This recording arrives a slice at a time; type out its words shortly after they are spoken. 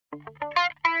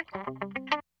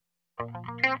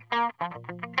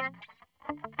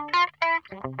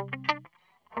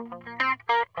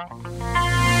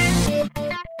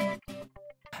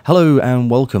Hello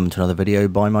and welcome to another video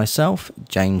by myself,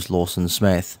 James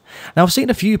Lawson-Smith. Now I've seen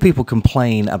a few people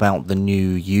complain about the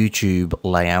new YouTube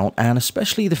layout and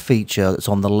especially the feature that's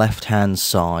on the left hand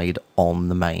side on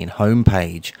the main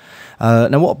homepage.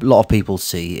 Now what a lot of people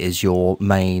see is your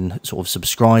main sort of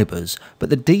subscribers, but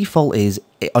the default is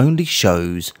it only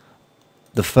shows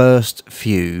the first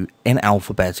few in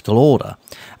alphabetical order.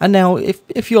 And now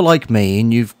if you're like me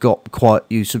and you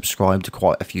subscribe to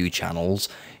quite a few channels,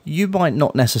 you might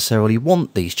not necessarily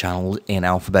want these channels in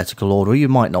alphabetical order. You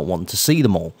might not want to see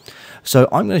them all. So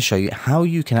I'm going to show you how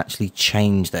you can actually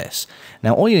change this.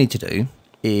 Now all you need to do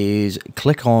is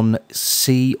click on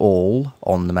See All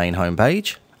on the main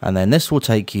homepage, and then this will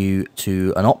take you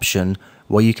to an option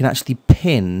where you can actually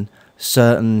pin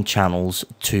certain channels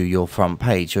to your front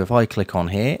page. So if I click on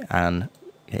here and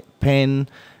hit pin,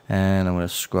 and I'm going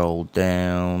to scroll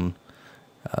down,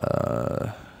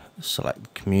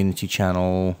 select community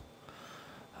channel,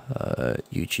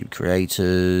 YouTube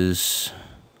creators,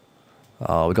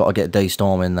 we've got to get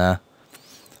Daystorm in there,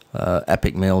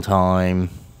 Epic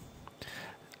Mealtime,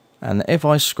 and if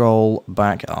I scroll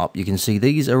back up you can see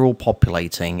these are all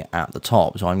populating at the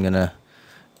top. So I'm going to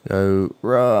go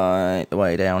right the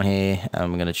way down here and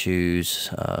I'm going to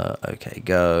choose OK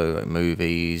Go,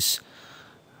 Movies,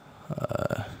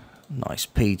 Nice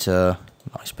Peter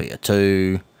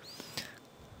 2,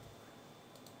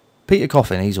 Peter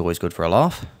Coffin, he's always good for a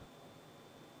laugh.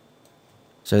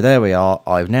 So there we are,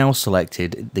 I've now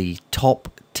selected the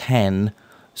top 10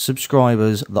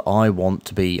 subscribers that I want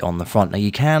to be on the front. Now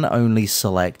you can only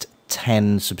select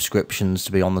 10 subscriptions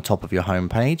to be on the top of your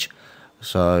homepage,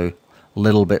 so a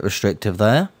little bit restrictive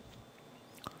there.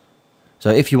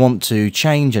 So if you want to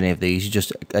change any of these, you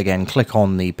just again click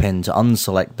on the pin to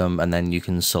unselect them and then you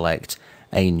can select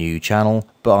a new channel,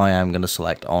 but I am going to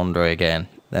select Andre again.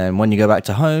 Then when you go back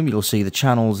to home, you'll see the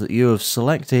channels that you have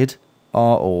selected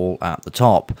are all at the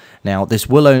top. Now this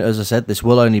will, as I said, this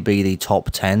will only be the top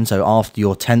 10, so after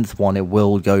your 10th one it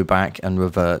will go back and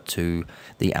revert to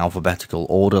the alphabetical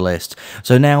order list.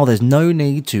 So now there's no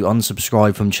need to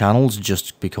unsubscribe from channels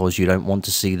just because you don't want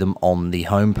to see them on the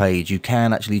homepage. You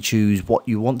can actually choose what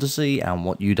you want to see and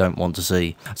what you don't want to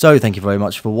see. So thank you very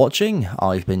much for watching.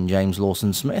 I've been James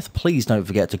Lawson-Smith. Please don't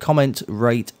forget to comment,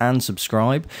 rate and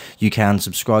subscribe. You can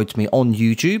subscribe to me on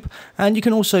YouTube, and you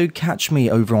can also catch me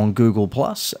over on Google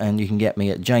Plus, and you can get me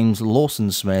at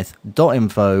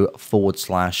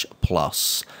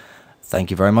jameslawsonsmith.info/plus.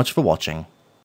 Thank you very much for watching.